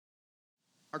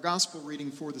Our gospel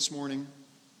reading for this morning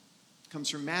comes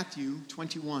from Matthew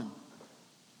 21,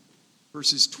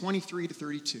 verses 23 to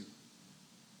 32.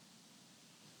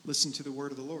 Listen to the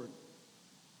word of the Lord.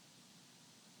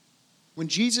 When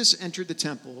Jesus entered the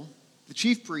temple, the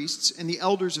chief priests and the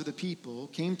elders of the people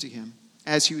came to him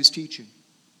as he was teaching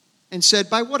and said,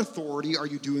 "By what authority are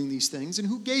you doing these things, and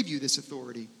who gave you this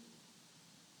authority?"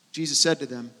 Jesus said to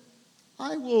them,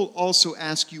 "I will also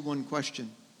ask you one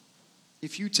question.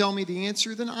 If you tell me the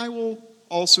answer, then I will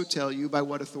also tell you by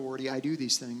what authority I do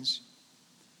these things.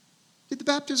 Did the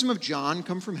baptism of John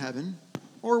come from heaven,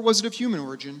 or was it of human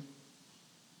origin?"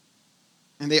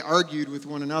 And they argued with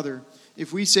one another.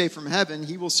 "If we say from heaven,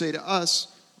 he will say to us,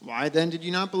 'Why then did you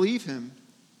not believe him?'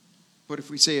 But if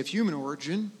we say of human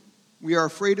origin, we are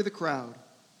afraid of the crowd,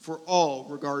 for all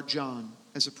regard John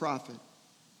as a prophet."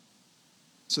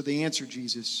 So they answered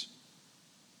Jesus,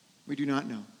 "We do not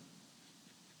know."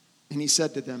 And he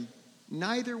said to them,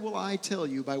 "Neither will I tell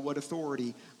you by what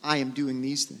authority I am doing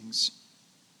these things.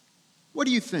 What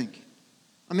do you think?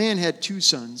 A man had 2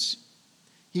 sons.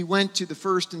 He went to the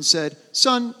first and said,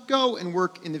 'Son, go and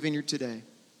work in the vineyard today.'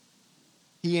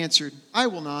 He answered, 'I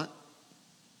will not,'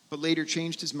 but later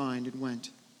changed his mind and went.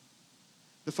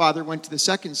 The father went to the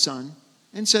second son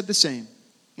and said the same.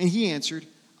 And he answered,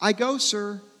 'I go,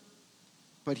 sir.'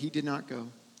 But he did not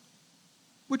go.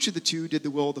 Which of the 2 did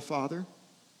the will of the father?"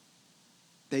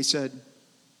 They said,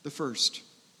 "The first."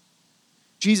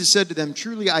 Jesus said to them,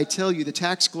 "Truly I tell you, the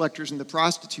tax collectors and the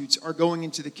prostitutes are going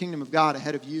into the kingdom of God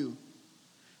ahead of you.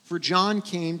 For John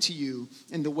came to you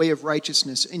in the way of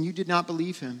righteousness, and you did not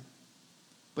believe him.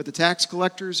 But the tax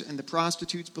collectors and the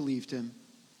prostitutes believed him.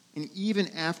 And even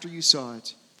after you saw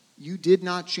it, you did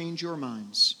not change your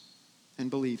minds and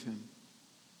believe him."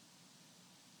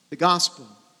 The gospel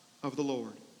of the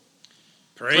Lord.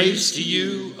 Praise to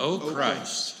you, O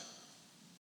Christ.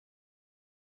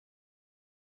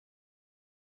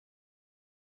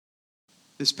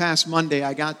 This past Monday,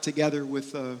 I got together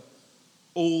with an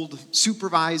old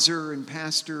supervisor and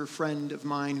pastor friend of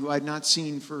mine who I'd not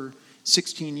seen for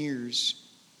 16 years.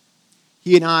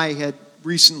 He and I had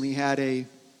recently had a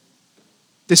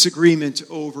disagreement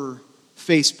over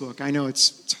Facebook. I know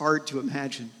it's hard to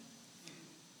imagine.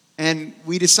 And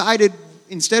we decided,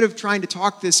 instead of trying to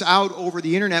talk this out over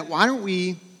the internet, why don't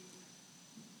we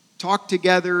talk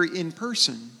together in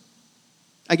person?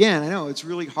 Again, I know it's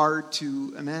really hard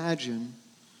to imagine.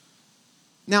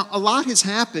 Now, a lot has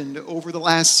happened over the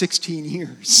last 16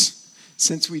 years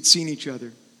since we'd seen each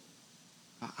other.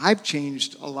 I've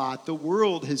changed a lot. The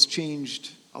world has changed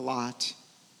a lot.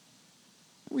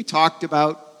 We talked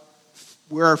about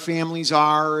where our families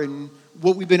are and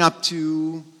what we've been up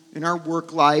to in our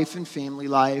work life and family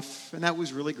life, and that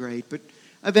was really great. But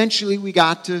eventually we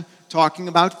got to talking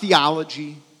about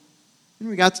theology, and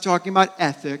we got to talking about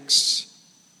ethics,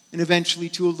 and eventually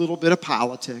to a little bit of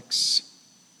politics.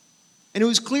 And it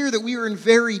was clear that we were in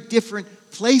very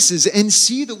different places and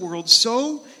see the world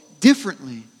so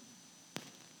differently.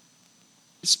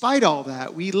 Despite all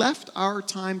that, we left our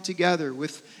time together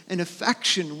with an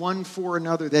affection one for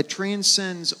another that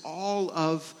transcends all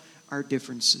of our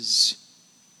differences.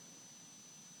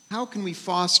 How can we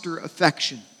foster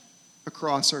affection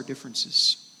across our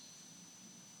differences?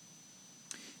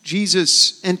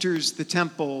 Jesus enters the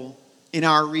temple in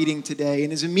our reading today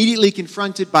and is immediately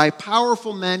confronted by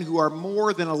powerful men who are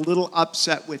more than a little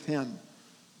upset with him,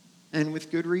 and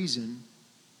with good reason.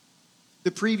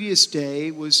 The previous day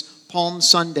was Palm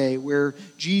Sunday, where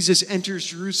Jesus enters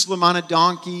Jerusalem on a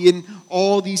donkey, and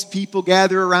all these people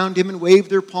gather around him and wave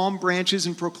their palm branches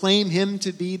and proclaim him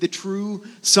to be the true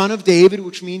Son of David,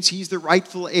 which means he's the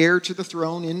rightful heir to the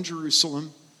throne in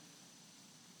Jerusalem.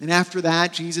 And after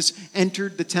that, Jesus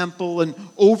entered the temple and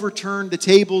overturned the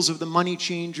tables of the money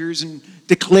changers and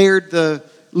declared the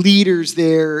leaders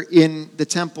there in the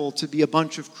temple to be a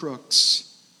bunch of crooks.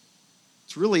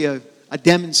 It's really a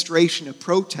demonstration, a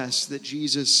protest that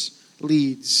Jesus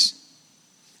leads.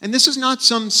 And this is not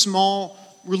some small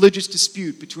religious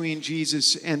dispute between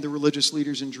Jesus and the religious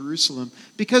leaders in Jerusalem,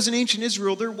 because in ancient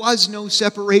Israel there was no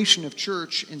separation of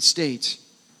church and state.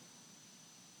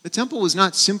 The temple was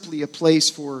not simply a place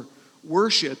for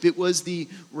worship. It was the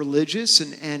religious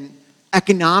and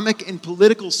economic and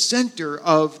political center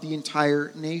of the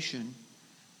entire nation.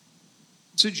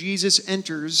 So Jesus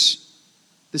enters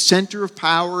the center of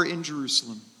power in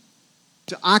Jerusalem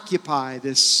to occupy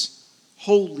this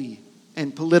holy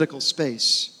and political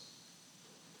space.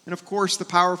 And of course, the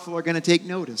powerful are going to take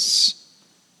notice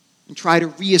and try to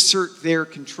reassert their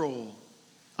control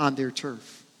on their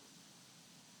turf.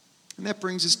 And that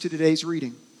brings us to today's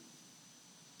reading.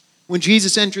 When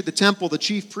Jesus entered the temple, the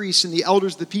chief priests and the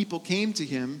elders of the people came to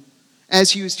him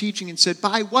as he was teaching and said,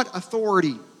 "By what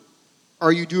authority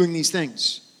are you doing these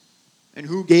things? And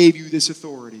who gave you this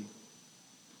authority?"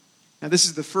 Now, this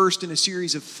is the first in a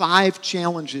series of 5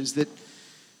 challenges that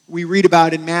we read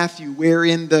about in Matthew,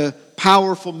 wherein the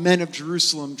powerful men of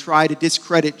Jerusalem try to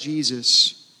discredit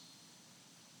Jesus.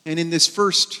 And in this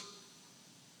first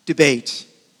debate,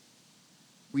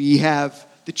 we have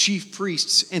the chief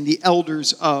priests and the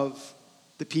elders of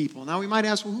the people. Now, we might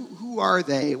ask, well, who are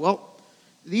they? Well,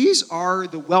 these are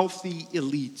the wealthy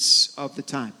elites of the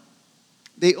time.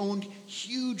 They owned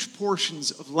huge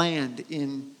portions of land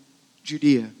in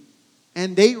Judea.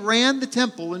 And they ran the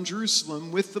temple in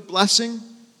Jerusalem with the blessing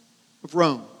of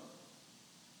Rome.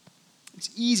 It's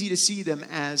easy to see them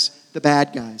as the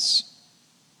bad guys.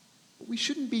 But we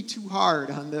shouldn't be too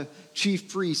hard on the chief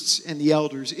priests and the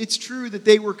elders. It's true that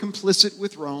they were complicit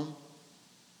with Rome.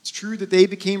 It's true that they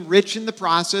became rich in the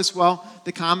process while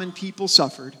the common people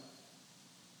suffered.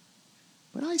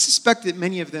 But I suspect that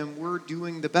many of them were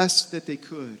doing the best that they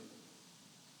could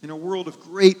in a world of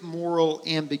great moral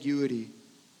ambiguity,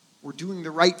 where doing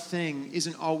the right thing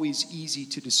isn't always easy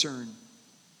to discern.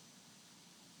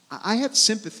 I have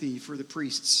sympathy for the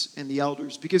priests and the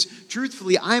elders because,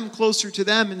 truthfully, I am closer to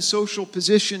them in social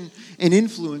position and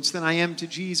influence than I am to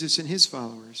Jesus and his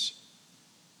followers.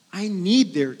 I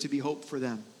need there to be hope for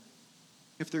them,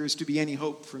 if there is to be any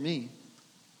hope for me.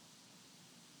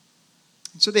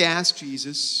 And so they ask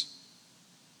Jesus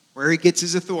where he gets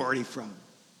his authority from.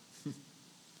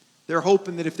 They're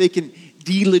hoping that if they can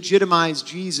delegitimize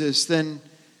Jesus, then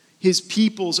his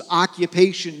people's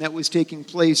occupation that was taking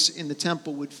place in the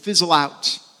temple would fizzle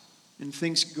out and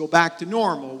things could go back to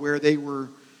normal where they were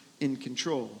in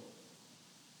control.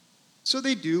 So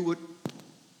they do what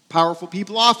powerful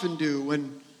people often do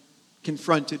when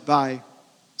confronted by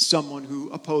someone who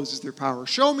opposes their power.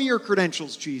 "Show me your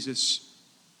credentials, Jesus.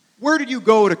 Where did you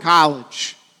go to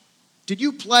college? Did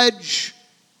you pledge?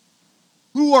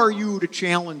 Who are you to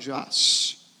challenge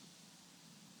us?"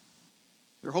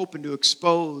 They're hoping to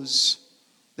expose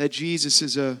that Jesus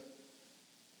is a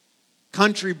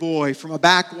country boy from a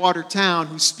backwater town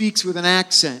who speaks with an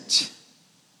accent,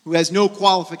 who has no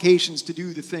qualifications to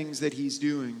do the things that he's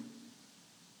doing.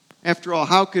 After all,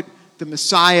 how could the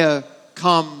Messiah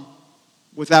come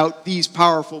without these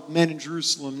powerful men in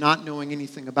Jerusalem not knowing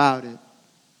anything about it?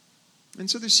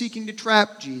 And so they're seeking to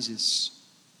trap Jesus.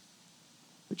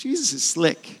 But Jesus is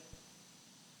slick.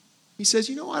 He says,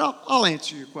 "You know what, I'll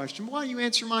answer your question. Why don't you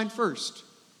answer mine first?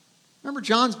 Remember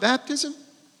John's baptism?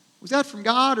 Was that from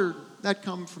God or did that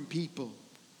come from people?"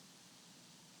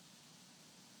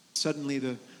 Suddenly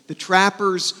the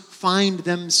trappers find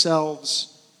themselves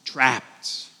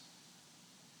trapped.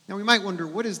 Now we might wonder,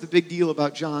 what is the big deal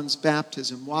about John's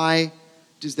baptism? Why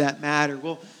does that matter?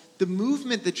 Well, the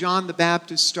movement that John the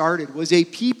Baptist started was a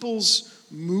people's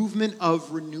movement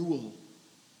of renewal,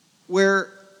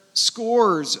 where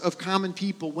scores of common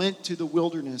people went to the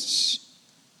wilderness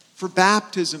for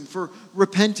baptism, for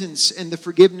repentance and the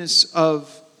forgiveness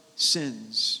of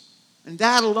sins. And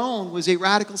that alone was a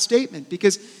radical statement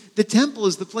because the temple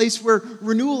is the place where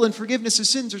renewal and forgiveness of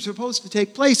sins are supposed to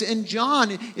take place. And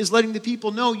John is letting the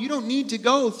people know you don't need to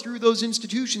go through those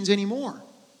institutions anymore.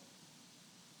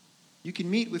 You can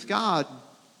meet with God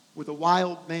with a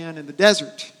wild man in the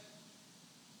desert.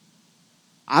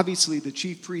 Obviously, the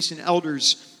chief priests and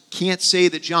elders can't say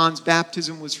that John's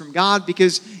baptism was from God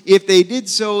because if they did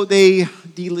so, they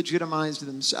delegitimized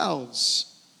themselves.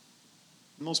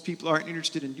 Most people aren't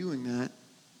interested in doing that.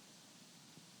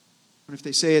 And if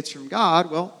they say it's from God,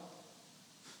 well,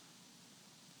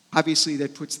 obviously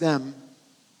that puts them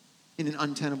in an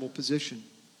untenable position.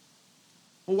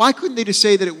 Well, why couldn't they just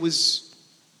say that it was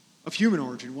of human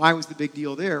origin? Why was the big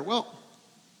deal there? Well,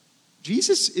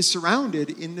 Jesus is surrounded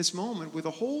in this moment with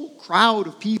a whole crowd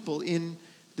of people in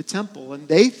the temple, and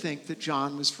they think that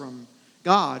John was from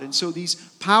God. And so these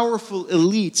powerful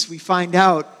elites, we find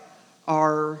out,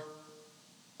 are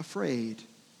afraid.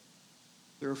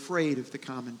 They're afraid of the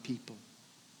common people.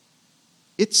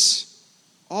 It's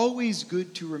always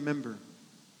good to remember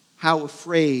how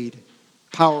afraid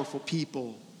powerful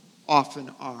people often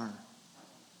are.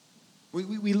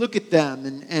 We look at them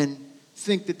and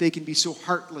think that they can be so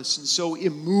heartless and so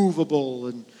immovable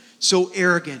and so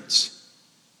arrogant.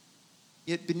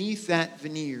 Yet beneath that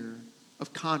veneer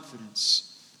of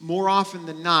confidence, more often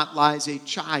than not lies a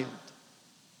child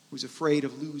who's afraid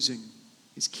of losing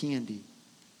his candy.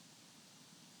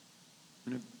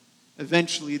 And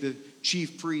eventually the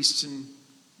chief priests and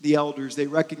the elders, they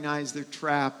recognize they're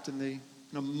trapped and they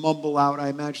mumble out. I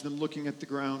imagine them looking at the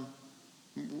ground.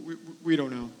 We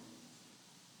don't know.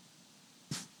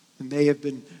 And they have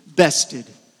been bested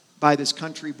by this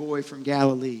country boy from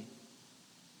Galilee.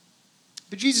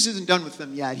 But Jesus isn't done with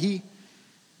them yet. He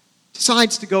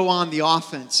decides to go on the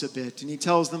offense a bit, and he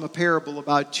tells them a parable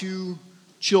about two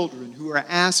children who are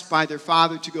asked by their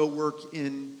father to go work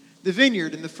in the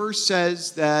vineyard. And the first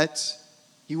says that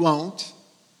he won't,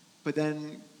 but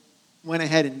then went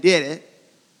ahead and did it.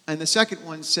 And the second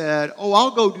one said, "Oh, I'll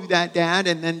go do that, Dad,"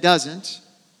 and then doesn't.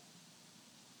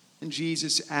 And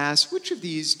Jesus asks, which of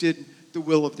these did the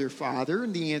will of their father?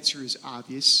 And the answer is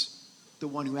obvious: the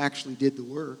one who actually did the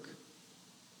work.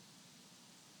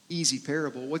 Easy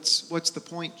parable. What's the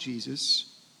point, Jesus?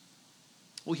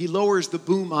 Well, he lowers the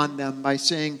boom on them by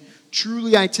saying,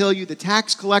 "Truly I tell you, the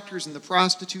tax collectors and the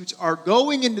prostitutes are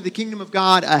going into the kingdom of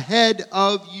God ahead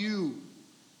of you.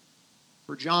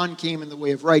 For John came in the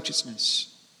way of righteousness,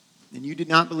 and you did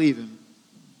not believe him.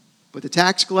 But the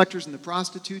tax collectors and the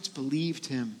prostitutes believed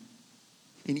him.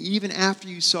 And even after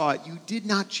you saw it, you did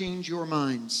not change your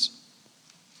minds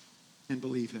and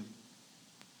believe him."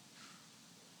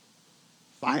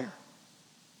 Fire.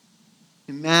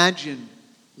 Imagine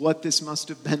what this must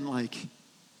have been like.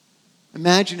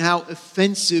 Imagine how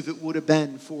offensive it would have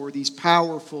been for these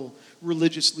powerful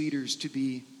religious leaders to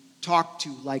be talked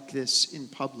to like this in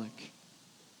public.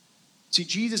 See,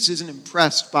 Jesus isn't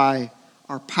impressed by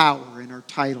our power and our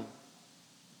title.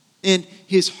 And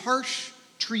his harsh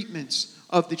treatments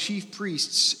of the chief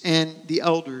priests and the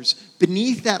elders,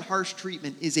 beneath that harsh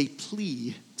treatment is a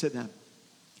plea to them.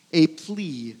 A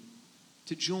plea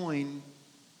to join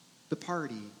the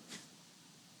party.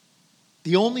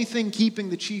 The only thing keeping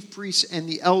the chief priests and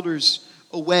the elders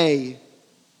away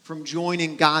from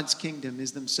joining God's kingdom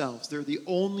is themselves. They're the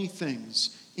only things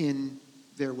in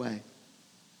their way.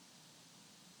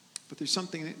 But there's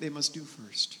something that they must do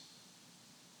first.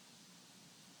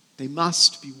 They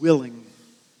must be willing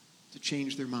to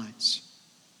change their minds.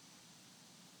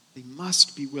 They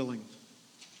must be willing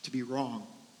to be wrong.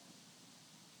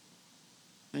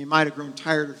 Now, you might have grown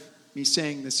tired of me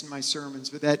saying this in my sermons,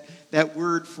 but that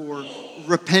word for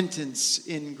repentance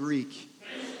in Greek,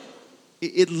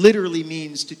 it literally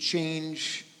means to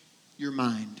change your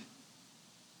mind.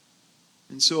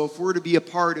 And so if we're to be a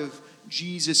part of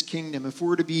Jesus' kingdom, if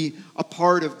we're to be a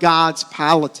part of God's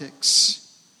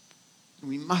politics,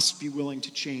 we must be willing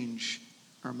to change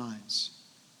our minds.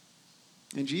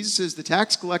 And Jesus says the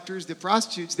tax collectors, the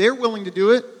prostitutes, they're willing to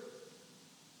do it.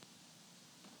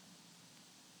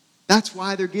 That's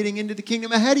why they're getting into the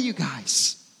kingdom ahead of you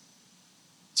guys.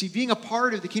 See, being a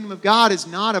part of the kingdom of God is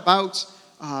not about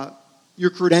your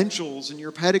credentials and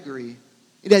your pedigree.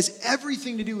 It has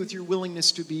everything to do with your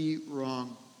willingness to be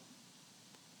wrong.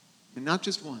 And not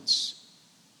just once,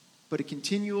 but a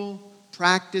continual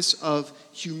practice of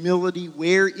humility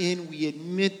wherein we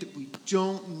admit that we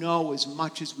don't know as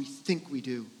much as we think we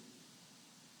do.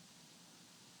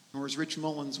 Or as Rich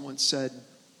Mullins once said,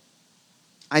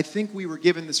 I think we were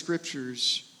given the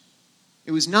scriptures.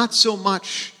 It was not so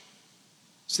much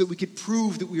so that we could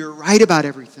prove that we were right about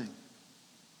everything.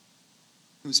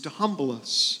 It was to humble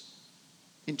us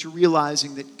into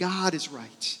realizing that God is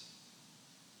right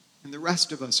and the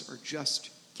rest of us are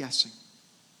just guessing.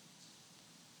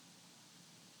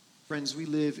 Friends, we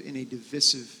live in a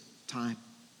divisive time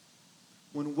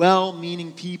when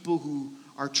well-meaning people who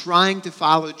are trying to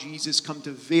follow Jesus come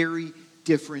to very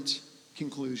different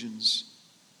conclusions.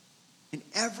 And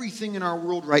everything in our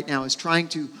world right now is trying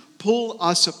to pull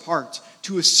us apart,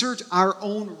 to assert our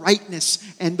own rightness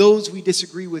and those we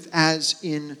disagree with as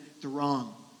in the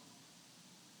wrong.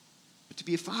 But to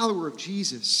be a follower of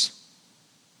Jesus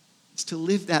is to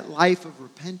live that life of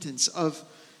repentance, of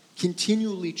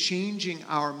continually changing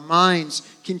our minds,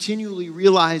 continually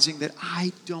realizing that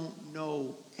I don't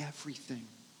know everything.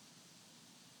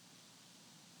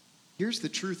 Here's the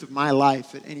truth of my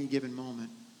life at any given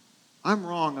moment. I'm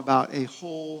wrong about a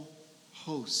whole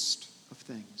host of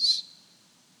things.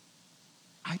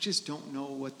 I just don't know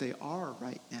what they are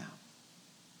right now.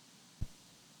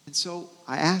 And so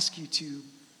I ask you to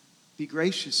be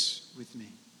gracious with me.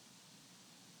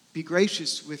 Be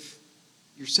gracious with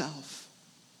yourself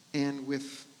and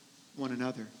with one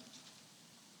another.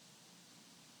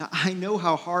 Now, I know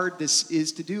how hard this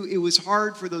is to do. It was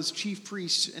hard for those chief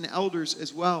priests and elders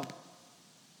as well.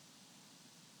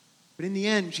 But in the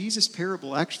end, Jesus'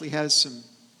 parable actually has some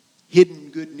hidden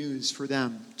good news for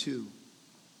them too.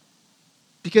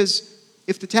 Because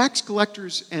if the tax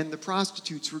collectors and the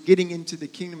prostitutes were getting into the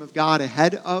kingdom of God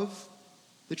ahead of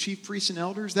the chief priests and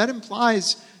elders, that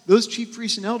implies those chief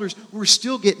priests and elders were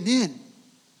still getting in.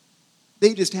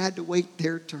 They just had to wait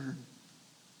their turn.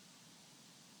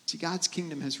 See, God's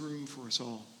kingdom has room for us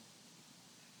all.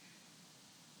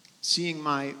 Seeing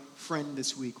my friend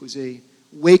this week was a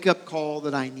wake-up call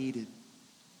that I needed.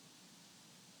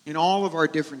 In all of our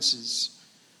differences,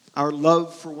 our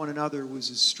love for one another was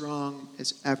as strong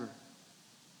as ever.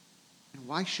 And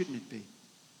why shouldn't it be?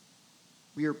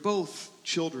 We are both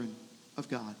children of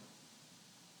God,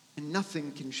 and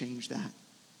nothing can change that.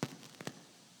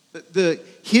 The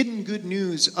hidden good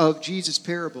news of Jesus'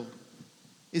 parable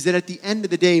is that at the end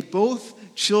of the day, both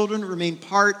children remain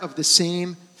part of the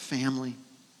same family.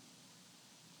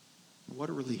 What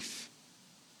a relief.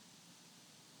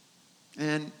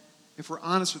 And if we're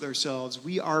honest with ourselves,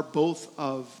 we are both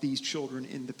of these children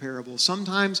in the parable.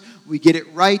 Sometimes we get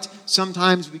it right,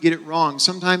 sometimes we get it wrong.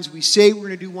 Sometimes we say we're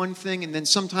going to do one thing, and then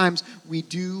sometimes we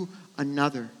do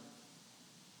another.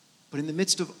 But in the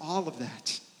midst of all of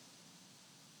that,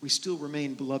 we still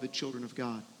remain beloved children of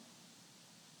God.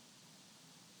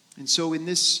 And so in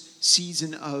this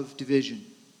season of division,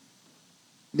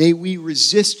 may we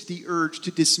resist the urge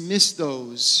to dismiss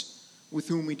those with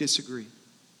whom we disagree.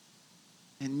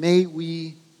 And may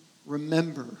we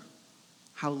remember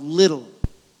how little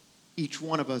each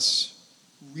one of us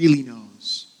really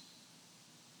knows,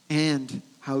 and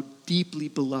how deeply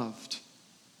beloved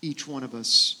each one of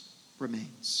us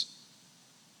remains.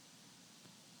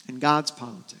 In God's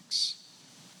politics,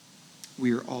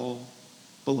 we are all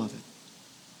beloved.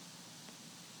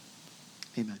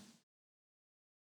 Amen.